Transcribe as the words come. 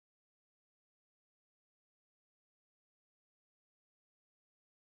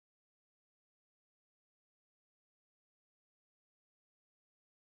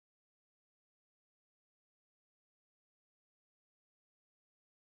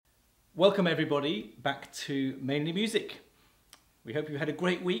Welcome everybody back to Mainly Music. We hope you had a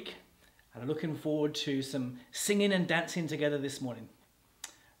great week and are looking forward to some singing and dancing together this morning.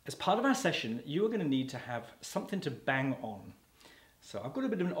 As part of our session, you are going to need to have something to bang on. So I've got a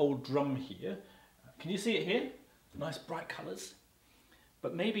bit of an old drum here. Can you see it here? Nice bright colours.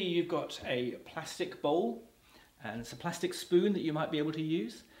 But maybe you've got a plastic bowl and it's a plastic spoon that you might be able to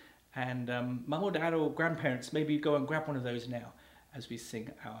use. And mum or dad or grandparents, maybe go and grab one of those now as we sing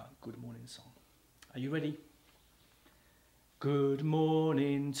our good morning song. Are you ready? Good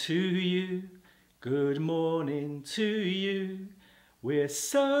morning to you, good morning to you. We're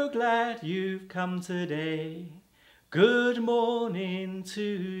so glad you've come today. Good morning to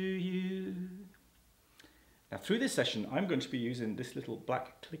you. Now through this session, I'm going to be using this little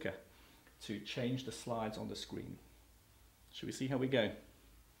black clicker to change the slides on the screen. Shall we see how we go?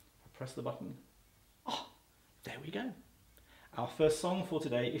 I press the button. Oh, there we go. Our first song for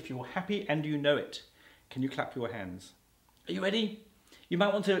today, If You're Happy and You Know It. Can you clap your hands? Are you ready? You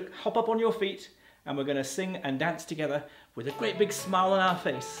might want to hop up on your feet and we're going to sing and dance together with a great big smile on our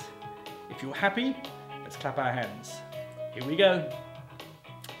face. If you're happy, let's clap our hands. Here we go.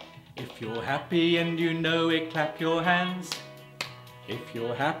 If you're happy and you know it, clap your hands. If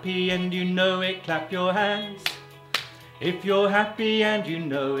you're happy and you know it, clap your hands. If you're happy and you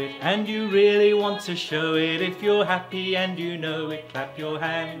know it, and you really want to show it, if you're happy and you know it, clap your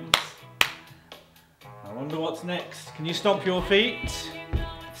hands. I wonder what's next. Can you stomp your feet?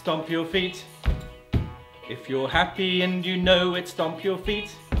 Stomp your feet. If you're happy and you know it, stomp your feet.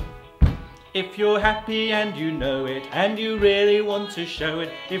 If you're happy and you know it, and you really want to show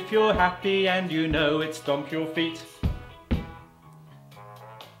it, if you're happy and you know it, stomp your feet.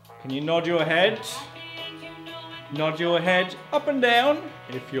 Can you nod your head? Nod your head up and down.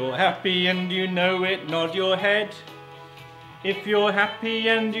 If you're happy and you know it, nod your head. If you're happy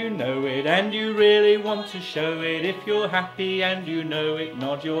and you know it, and you really want to show it, if you're happy and you know it,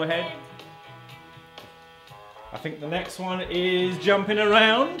 nod your head. I think the next one is jumping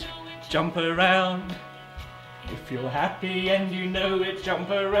around. Jump around. If you're happy and you know it, jump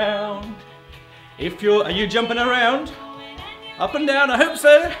around. Are you jumping around? Up and down, I hope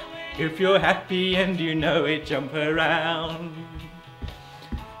so. If you're happy and you know it, jump around.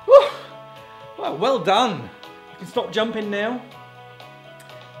 Woo! Well done. You can stop jumping now.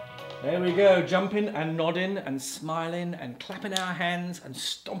 There we go, jumping and nodding and smiling and clapping our hands and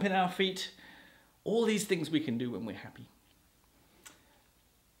stomping our feet. All these things we can do when we're happy.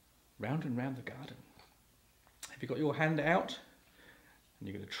 Round and round the garden. Have you got your hand out? And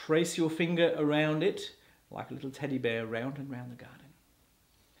you're going to trace your finger around it like a little teddy bear, round and round the garden.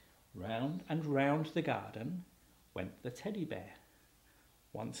 Round and round the garden went the teddy bear.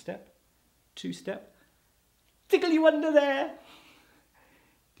 One step, two step, tickle you under there.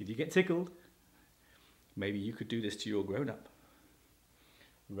 Did you get tickled? Maybe you could do this to your grown-up.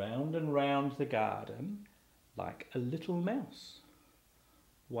 Round and round the garden like a little mouse.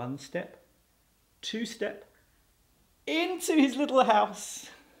 One step, two step, into his little house.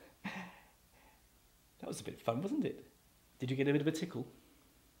 That was a bit fun, wasn't it? Did you get a bit of a tickle?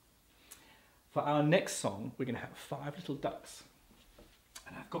 For our next song, we're going to have 5 little ducks.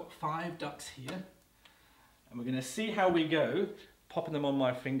 And I've got 5 ducks here. And we're going to see how we go, popping them on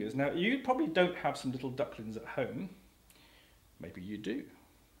my fingers. Now, you probably don't have some little ducklings at home. Maybe you do.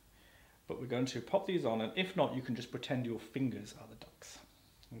 But we're going to pop these on, and if not, you can just pretend your fingers are the ducks.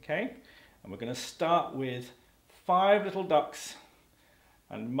 Okay? And we're going to start with 5 little ducks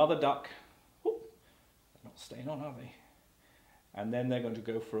and mother duck. Ooh, they're not staying on, are they? And then they're going to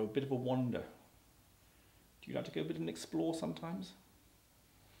go for a bit of a wander. Do you like to go a bit and explore sometimes?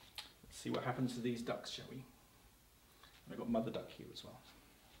 Let's see what happens to these ducks, shall we? I've got mother duck here as well.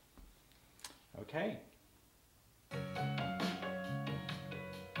 Okay.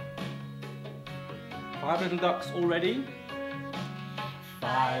 5 little ducks already.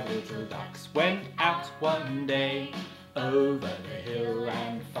 5 little ducks went out one day, over the hill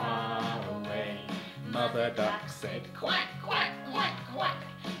and far away. Mother duck said quack, quack, quack, quack,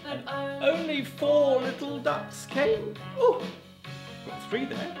 and only 4 little ducks came. Oh, got 3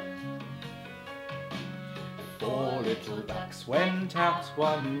 there. 4 little ducks went out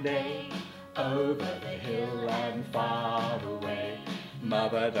one day, over the hill and far away.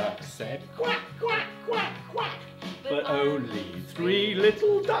 Mother duck said quack, quack, quack, quack, but only 3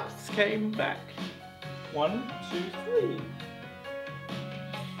 little ducks came back. 1, 2, 3.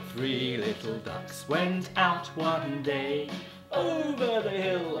 3 little ducks went out one day, over the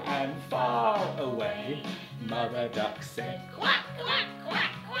hill and far away. Mother duck said quack, quack,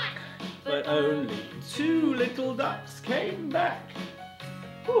 quack, quack, but only 2 little ducks came back.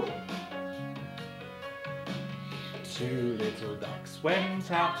 Whew. Two little ducks went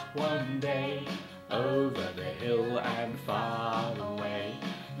out one day, over the hill and far away.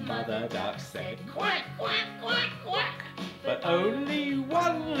 Mother duck said, quack, quack, quack, quack. But only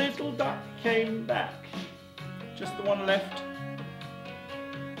one little duck came back. Just the one left.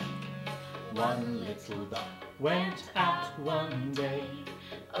 One little duck went out one day,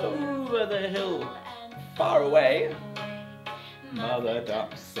 over the hill, far away. Mother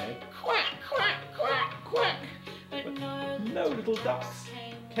duck said, quack, quack, quack, quack. But no little ducks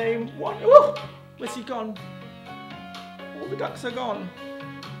came one. Oh, where's he gone? All the ducks are gone.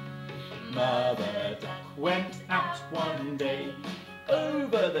 Mother duck went out one day,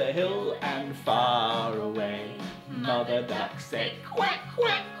 over the hill and far away. Mother duck said, quack,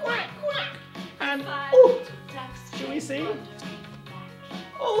 quack, quack, quack. And, oh, shall we see?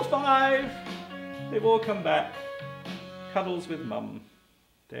 All five. They've all come back. Cuddles with mum.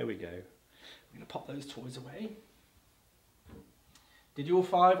 There we go. I'm going to pop those toys away. Did you all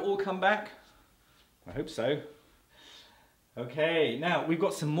five all come back? I hope so. Okay, now we've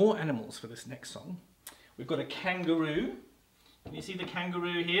got some more animals for this next song. We've got a kangaroo. Can you see the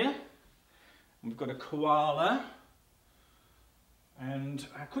kangaroo here? And we've got a koala. And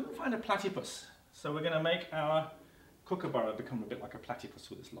I couldn't find a platypus. So we're going to make our kookaburra become a bit like a platypus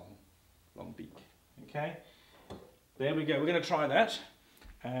with this long beak. Okay? There we go. We're going to try that.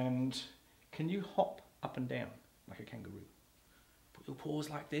 And can you hop up and down like a kangaroo? Put your paws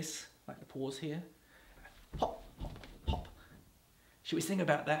like this, like the paws here. Hop, hop, hop. Should we sing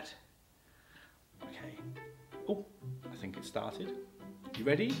about that? Okay. Oh, I think it started. You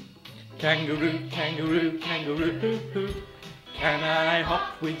ready? Kangaroo, kangaroo, kangaroo, hoo, hoo. Can I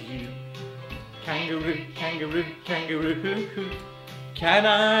hop with you? Kangaroo, kangaroo, kangaroo, hoo, hoo. Can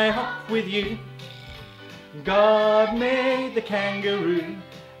I hop with you? God made the kangaroo,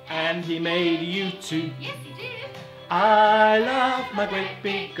 and he made you too. Yes, he did. I love my great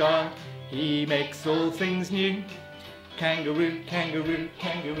big God, he makes all things new. Kangaroo, kangaroo,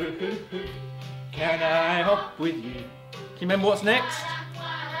 kangaroo, hoo, hoo. Can I hop with you? Can you remember what's next?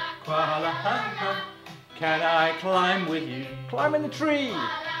 Koala, ha, ha. Can I climb with you? Climb in the tree.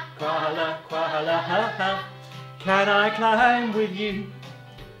 Koala, koala, ha, ha. Can I climb with you?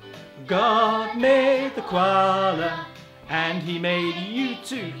 God made the koala, and he made you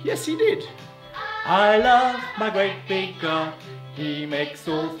too. Yes, he did. I love my great big God, he makes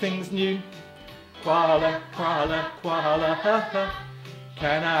all things new. Koala, koala, koala, ha, ha.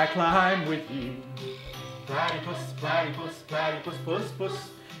 Can I climb with you? Platypus, platypus, platypus, puss, puss.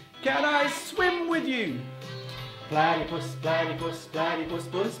 Can I swim with you? Platypus, platypus, platypus,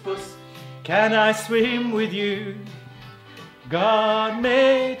 puss, puss. Can I swim with you? God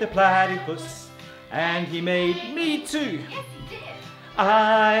made the platypus, and he made me too. Yes, he did.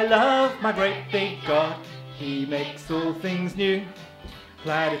 I love my great big God, he makes all things new.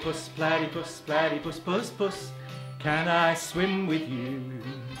 Platypus, platypus, platypus, puss, puss. Can I swim with you?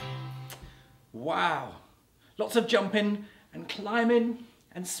 Wow, lots of jumping and climbing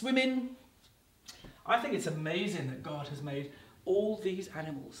and swimming. I think it's amazing that God has made all these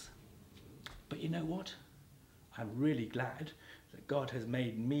animals. But you know what? I'm really glad that God has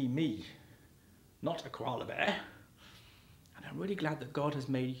made me, not a koala bear. And I'm really glad that God has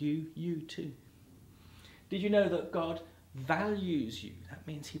made you too. Did you know that God values you? That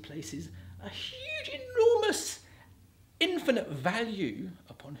means he places a huge, enormous, infinite value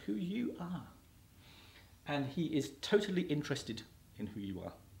upon who you are. And he is totally interested in who you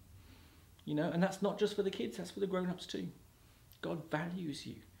are. You know, and that's not just for the kids, that's for the grown-ups too. God values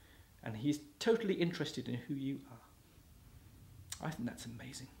you, and he's totally interested in who you are. I think that's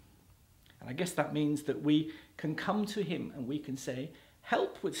amazing. And I guess that means that we can come to him and we can say,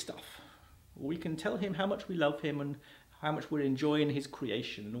 help with stuff. Or we can tell him how much we love him and how much we're enjoying his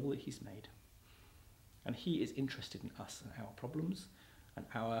creation and all that he's made. And he is interested in us and our problems and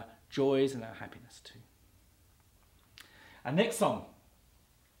our joys and our happiness too. Our next song.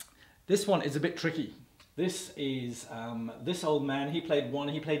 This one is a bit tricky. This is this old man. He played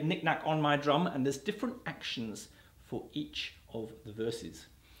Knick Knack on my drum, and there's different actions for each of the verses.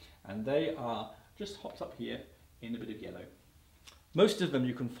 And they are just hopped up here in a bit of yellow. Most of them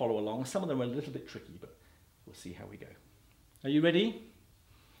you can follow along. Some of them are a little bit tricky, but we'll see how we go. Are you ready?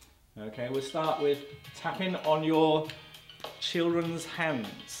 Okay, we'll start with tapping on your children's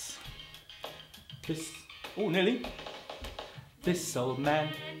hands. Nearly. This old man,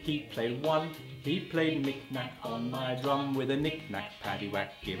 he played one. He played knick-knack on my drum with a knick-knack, paddywhack,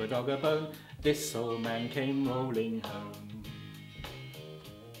 give a dog a bone. This old man came rolling home.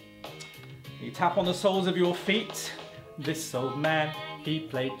 You tap on the soles of your feet. This old man, he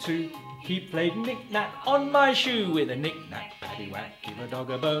played too. He played knick-knack on my shoe with a knick-knack, paddywhack, give a dog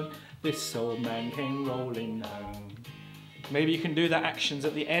a bone. This old man came rolling home. Maybe you can do the actions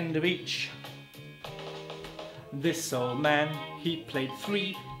at the end of each. This old man, he played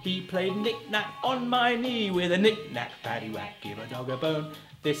three. He played knick-knack on my knee with a knick-knack, paddywhack, give a dog a bone.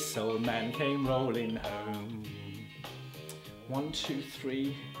 This old man came rolling home. 1, 2,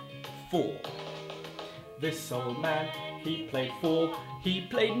 3, 4. This old man, he played 4. He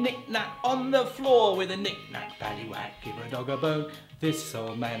played knick-knack on the floor with a knick-knack, paddywhack, give a dog a bone. This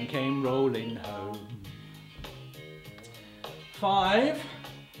old man came rolling home. 5.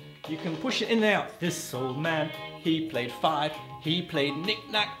 You can push it in and out. This old man, he played 5. He played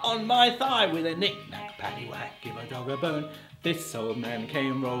knick-knack on my thigh with a knick-knack, paddywhack, give a dog a bone. This old man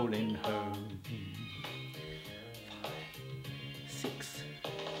came rolling home. 5, 6.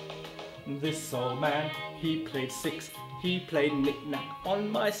 This old man, he played 6. He played knick-knack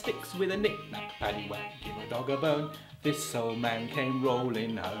on my sticks with a knick-knack, paddywhack, give a dog a bone. This old man came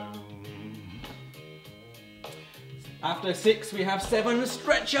rolling home. After 6 we have 7,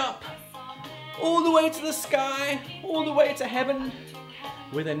 stretch up. All the way to the sky, all the way to heaven.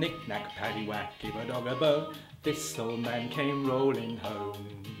 With a knick-knack, paddywhack, give a dog a bone. This old man came rolling home.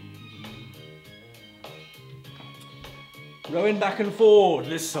 Rowing back and forward,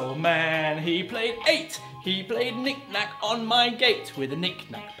 this old man, he played 8. He played knick-knack on my gate with a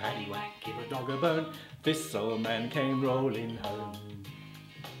knick-knack, paddywhack, give a dog a bone. This old man came rolling home.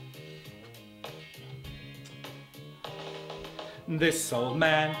 This old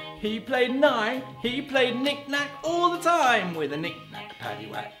man, he played 9. He played knick-knack all the time with a knick-knack,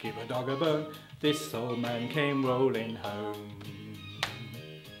 paddywhack, give a dog a bone. This old man came rolling home.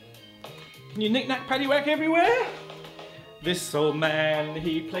 Can you knick-knack, paddywhack everywhere? This old man,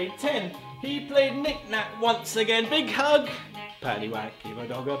 he played 10. He played knick-knack once again. Big hug. Paddywhack, give a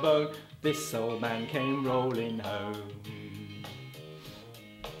dog a bone. This old man came rolling home.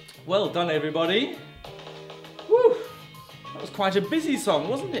 Well done, everybody. Woo! That was quite a busy song,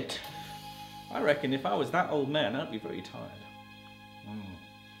 wasn't it? I reckon if I was that old man, I'd be very tired.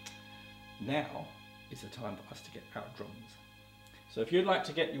 Now is the time for us to get our drums. So if you'd like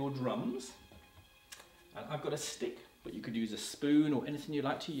to get your drums, and I've got a stick, but you could use a spoon or anything you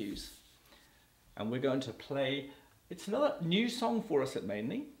like to use. And we're going to play, it's another new song for us at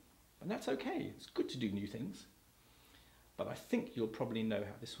Mainly, and that's okay, it's good to do new things. But I think you'll probably know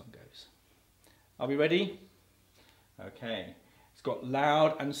how this one goes. Are we ready? Okay, it's got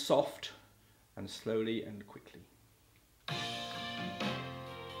loud and soft, and slowly and quickly.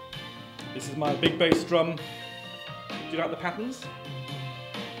 This is my big bass drum. Do you like the patterns?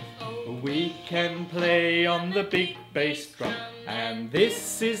 We can play on the big bass drum, and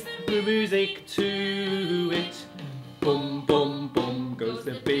this is the music to it. Boom, boom, boom goes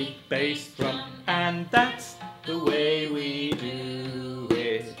the big bass drum, and that's the way we do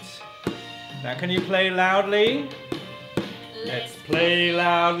it. Now can you play loudly? Let's play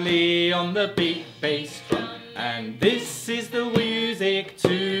loudly on the big bass drum, and this is the music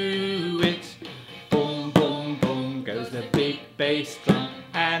to it. Boom, boom, boom goes the big bass drum,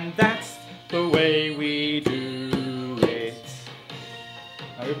 and that's the way we do it.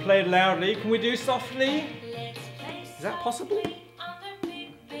 Now we played loudly, can we do softly? Is that possible?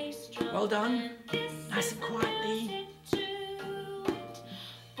 Well done. Nice and quietly.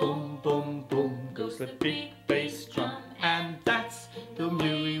 Boom, boom, boom goes the big bass drum, and that's the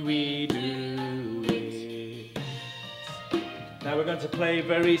way we do it. Now we're going to play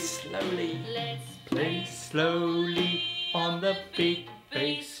very slowly. Play slowly on the big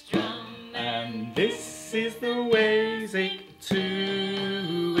bass drum, and this is the music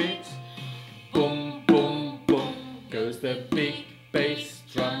to it. Boom, boom, boom goes the big bass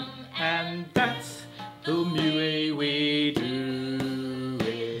drum, and that's the way we do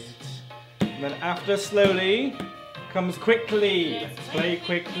it. And then after slowly comes quickly. Let's play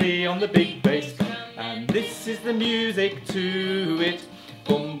quickly on the big bass drum, and this is the music to it.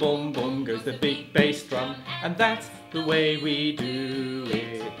 Boom, boom, boom goes the big bass drum, and that's the way we do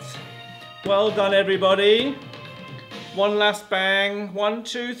it. Well done, everybody. One last bang. 1,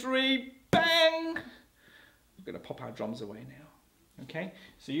 2, 3, bang. We're going to pop our drums away now. Okay,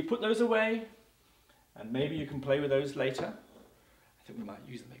 so you put those away, and maybe you can play with those later. I think we might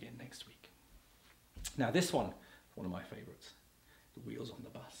use them again next week. Now this one of my favourites, the wheels on the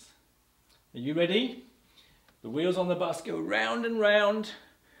bus. Are you ready? The wheels on the bus go round and round,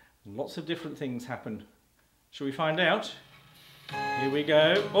 and lots of different things happen. Shall we find out? Here we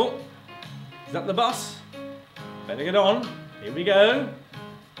go. Oh, is that the bus? Better get on. Here we go.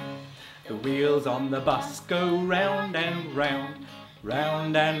 The wheels on the bus go round and round,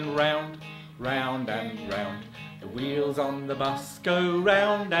 round and round, round and round. The wheels on the bus go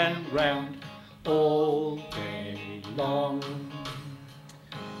round and round all day long.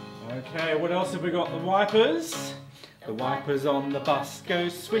 Okay, what else have we got? The wipers. The wipers on the bus go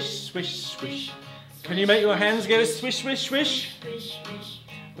swish, swish, swish. Can you make your hands go swish, swish, swish?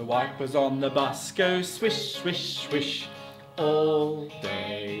 The wipers on the bus go swish, swish, swish all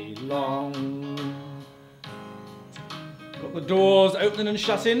day long. Got the doors opening and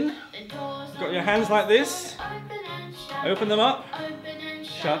shutting. Got your hands like this. Open them up.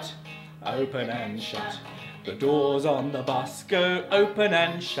 Shut. Open and shut. The doors on the bus go open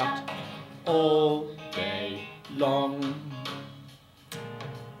and shut all day long.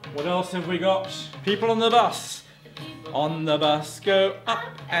 What else have we got? People on the bus. On the bus go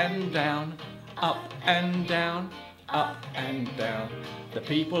up and down, up and down, up and down. The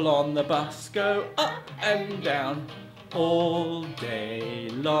people on the bus go up and down all day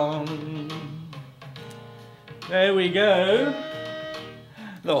long. There we go.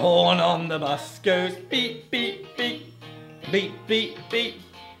 The horn on the bus goes beep, beep, beep, beep, beep, beep,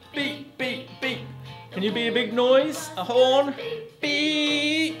 beep, beep, beep. Can you be a big noise? A horn?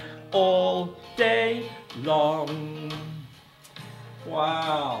 Beep all day long.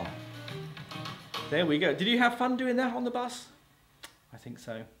 Wow. There we go. Did you have fun doing that on the bus? I think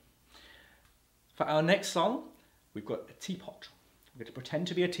so. For our next song, we've got a teapot. We're going to pretend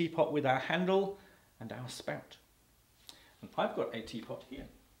to be a teapot with our handle and our spout. And I've got a teapot here.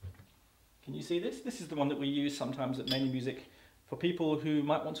 Can you see this? This is the one that we use sometimes at Menu Music for people who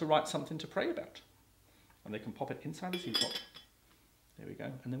might want to write something to pray about. And they can pop it inside the teapot. There we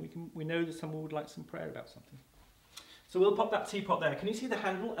go. And then we know that someone would like some prayer about something. So we'll pop that teapot there. Can you see the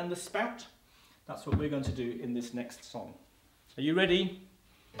handle and the spout? That's what we're going to do in this next song. Are you ready?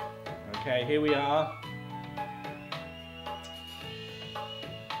 Okay, here we are.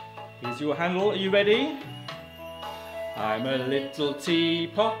 Here's your handle. Are you ready? I'm a little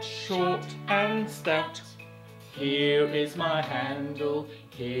teapot, short and stout. Here is my handle,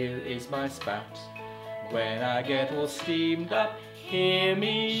 here is my spout. When I get all steamed up, hear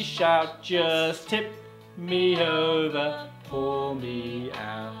me shout. Just tip me over, pour me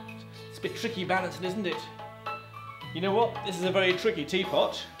out. It's a bit tricky balancing, isn't it? You know what? This is a very tricky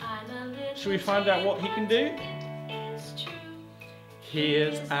teapot. Shall we find out what he can do?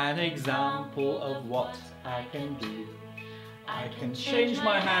 Here's an example of what I can do. I can change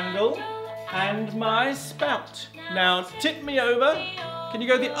my handle and my spout. Now tip me over. Can you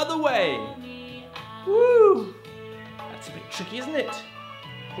go the other way? Woo! That's a bit tricky, isn't it?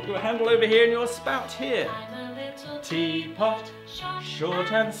 Put your handle over here and your spout here. Teapot,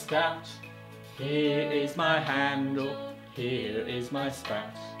 short and stout. Here is my handle, here is my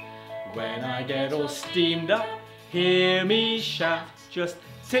spout. When I get all steamed up, hear me shout. Just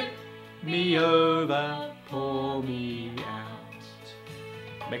tip me over, pour me out.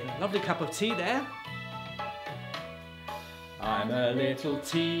 Making a lovely cup of tea there. I'm a little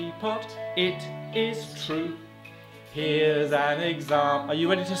teapot, it is true. Here's an example. Are you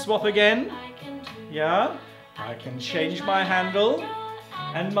ready to swap again? Yeah? I can change my handle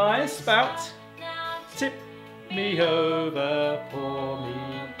and my spout. Tip me over, pour me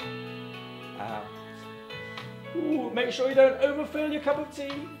out. Ooh, make sure you don't overfill your cup of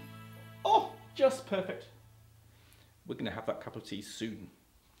tea. Oh, just perfect. We're going to have that cup of tea soon.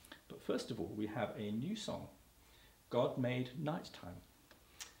 But first of all, we have a new song, God Made Nighttime.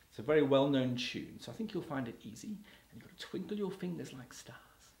 It's a very well-known tune, so I think you'll find it easy. And you've got to twinkle your fingers like stars.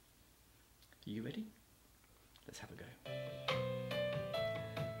 Are you ready? Let's have a go.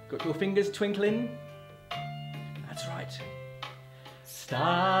 Got your fingers twinkling? That's right.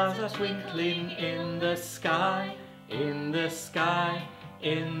 Stars are twinkling in the sky, in the sky,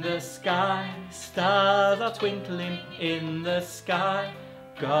 in the sky. Stars are twinkling in the sky.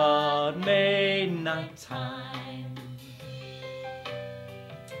 God made nighttime.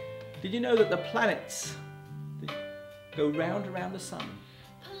 Did you know that the planets go round around the sun?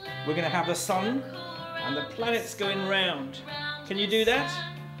 We're going to have the sun and the planets going round. Can you do that?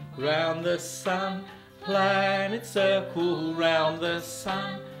 Round the sun, planets circle round the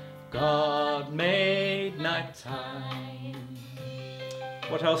sun. God made nighttime.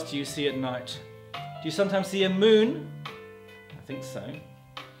 What else do you see at night? Do you sometimes see a moon? I think so.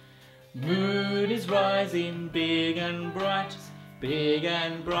 Moon is rising big and bright, big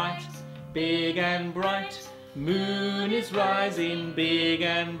and bright, big and bright. Moon is rising big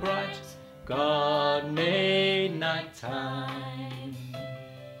and bright. God made nighttime.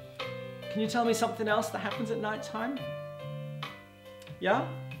 Can you tell me something else that happens at night time? Yeah?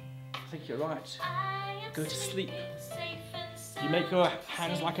 think you're right. Go to sleep. You make your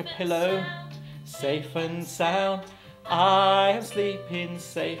hands like a pillow, safe and sound. I am sleeping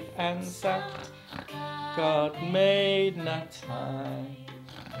safe and sound. God made night time.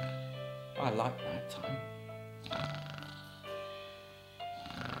 I like night time.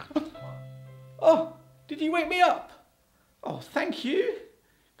 Oh, did you wake me up? Oh, thank you.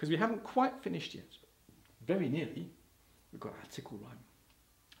 Because we haven't quite finished yet. Very nearly. We've got our tickle rhyme.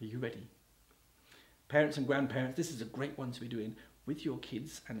 Are you ready? Parents and grandparents, this is a great one to be doing with your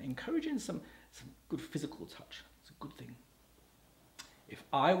kids and encouraging some good physical touch. It's a good thing. If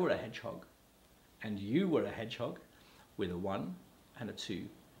I were a hedgehog and you were a hedgehog with a 1 and a 2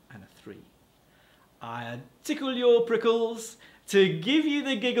 and a 3, I'd tickle your prickles to give you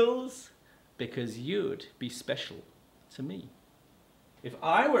the giggles because you'd be special to me. If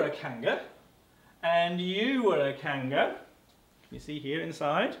I were a kanga and you were a kanga, you see here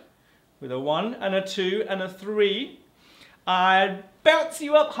inside, with a 1 and a 2 and a 3, I'd bounce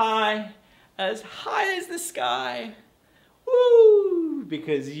you up high as the sky. Woo!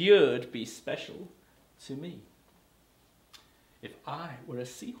 Because you'd be special to me. If I were a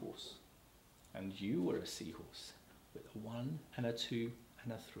seahorse and you were a seahorse with a 1 and a 2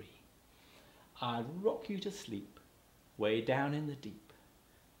 and a 3, I'd rock you to sleep way down in the deep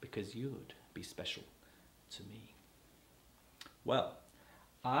because you'd be special to me. Well,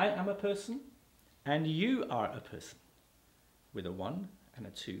 I am a person and you are a person with a 1 and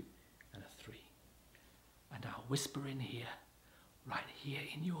a 2 and a 3. And I'll whisper in here, right here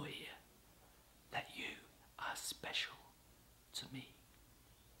in your ear, that you are special to me.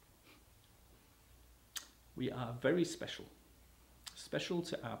 We are very special. Special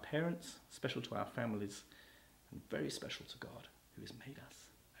to our parents, special to our families, and very special to God, who has made us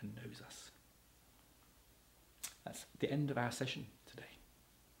and knows us. That's the end of our session today.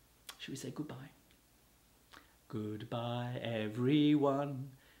 Should we say goodbye? Goodbye,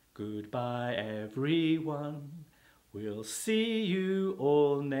 everyone. Goodbye, everyone. We'll see you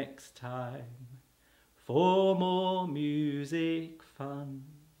all next time for more music fun.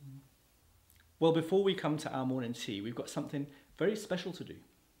 Well, before we come to our morning tea, we've got something very special to do.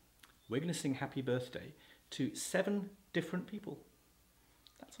 We're going to sing happy birthday to 7 different people.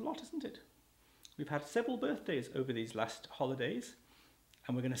 That's a lot, isn't it? We've had several birthdays over these last holidays,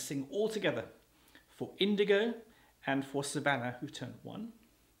 and we're going to sing all together for Indigo and for Savannah, who've turned 1,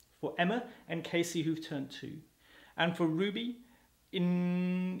 for Emma and Casey, who've turned 2, and for Ruby,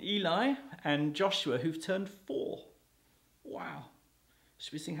 Eli and Joshua, who've turned 4. Wow.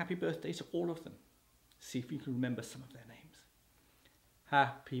 Should we sing happy birthday to all of them? See if you can remember some of their names.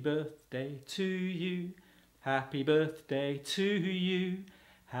 Happy birthday to you. Happy birthday to you.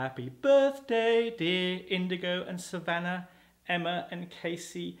 Happy birthday, dear Indigo and Savannah, Emma and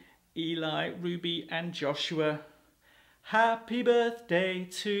Casey, Eli, Ruby and Joshua. Happy birthday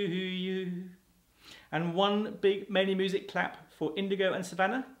to you. And one big Many Music clap for Indigo and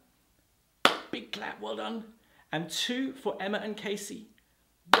Savannah. Big clap, well done. And 2 for Emma and Casey.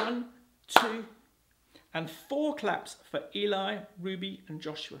 1, 2, and 4 claps for Eli, Ruby and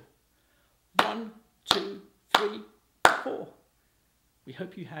Joshua. 1, 2, 3, 4. We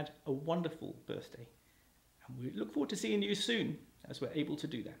hope you had a wonderful birthday, and we look forward to seeing you soon as we're able to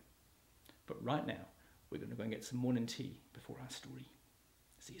do that. But right now, we're going to go and get some morning tea before our story.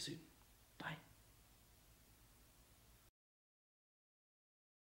 See you soon. Bye.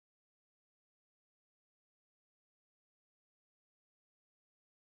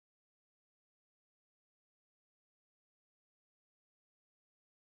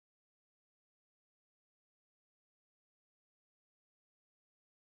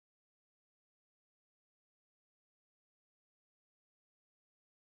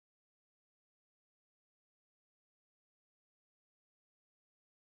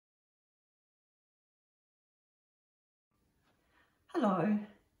 Hello.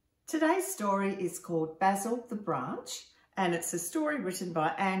 Today's story is called Basil the Branch, and it's a story written by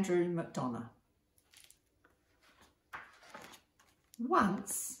Andrew McDonough.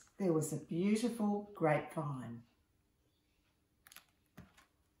 Once there was a beautiful grapevine.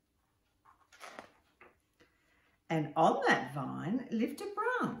 And on that vine lived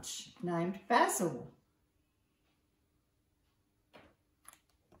a branch named Basil.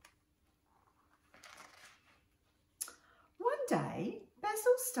 Day,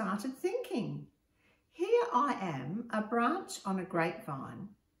 Basil started thinking, here I am, a branch on a grapevine,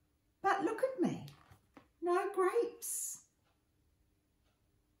 but look at me, no grapes.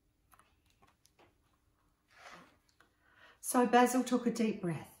 So Basil took a deep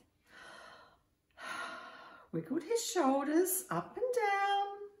breath, wiggled his shoulders up and down,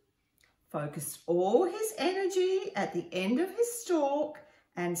 focused all his energy at the end of his stalk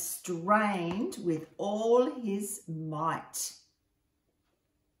and strained with all his might.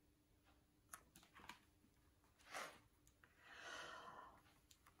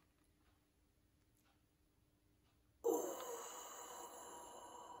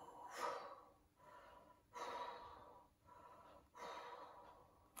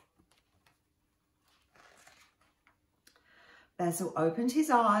 Basil opened his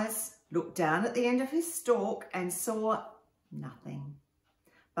eyes, looked down at the end of his stalk and saw nothing.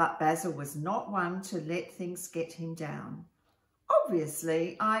 But Basil was not one to let things get him down.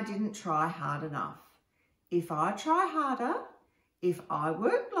 Obviously, I didn't try hard enough. If I try harder, if I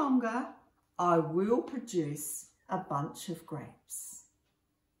work longer, I will produce a bunch of grapes.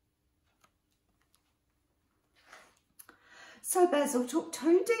 So Basil took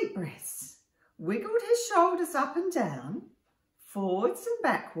 2 deep breaths, wiggled his shoulders up and down, forwards and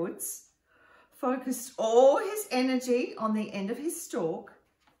backwards, focused all his energy on the end of his stalk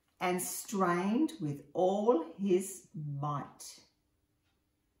and strained with all his might.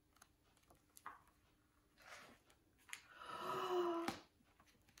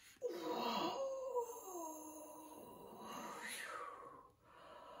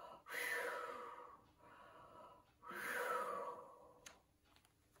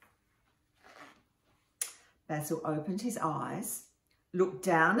 Basil opened his eyes, looked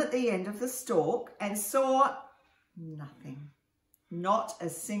down at the end of the stalk and saw nothing, not a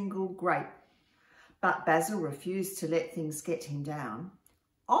single grape. But Basil refused to let things get him down.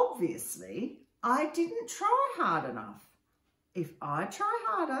 Obviously, I didn't try hard enough. If I try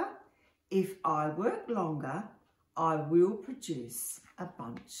harder, if I work longer, I will produce a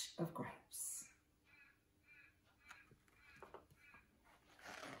bunch of grapes.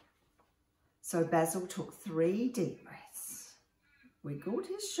 So Basil took 3 deep breaths, wiggled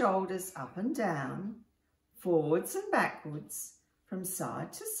his shoulders up and down, forwards and backwards, from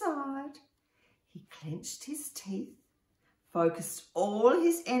side to side. He clenched his teeth, focused all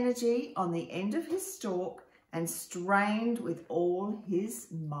his energy on the end of his stalk and strained with all his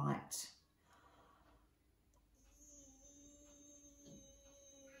might.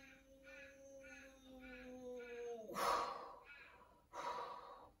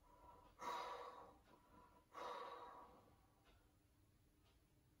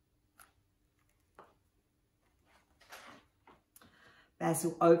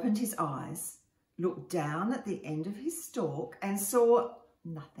 Basil opened his eyes, looked down at the end of his stalk and saw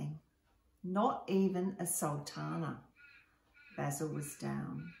nothing, not even a sultana. Basil was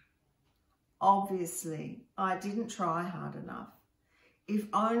down. Obviously, I didn't try hard enough. If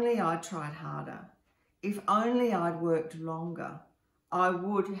only I'd tried harder, if only I'd worked longer, I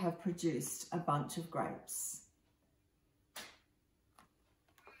would have produced a bunch of grapes.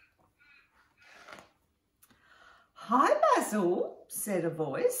 "Hi, Basil," said a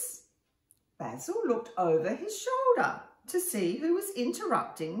voice. Basil looked over his shoulder to see who was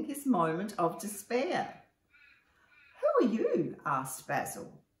interrupting his moment of despair. "Who are you?" asked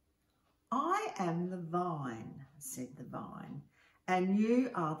Basil. "I am the vine," said the vine, "and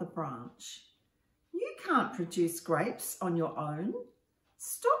you are the branch. You can't produce grapes on your own.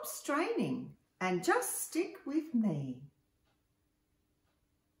 Stop straining and just stick with me."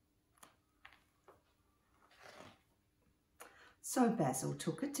 So Basil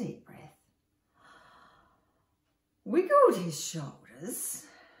took a deep breath, wiggled his shoulders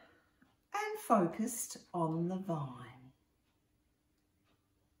and focused on the vine.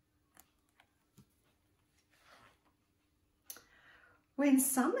 When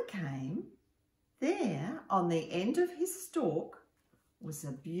summer came, there on the end of his stalk was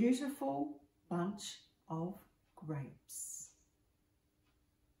a beautiful bunch of grapes.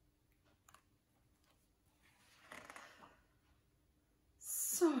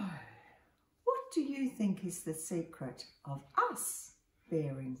 So, what do you think is the secret of us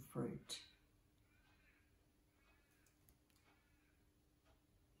bearing fruit?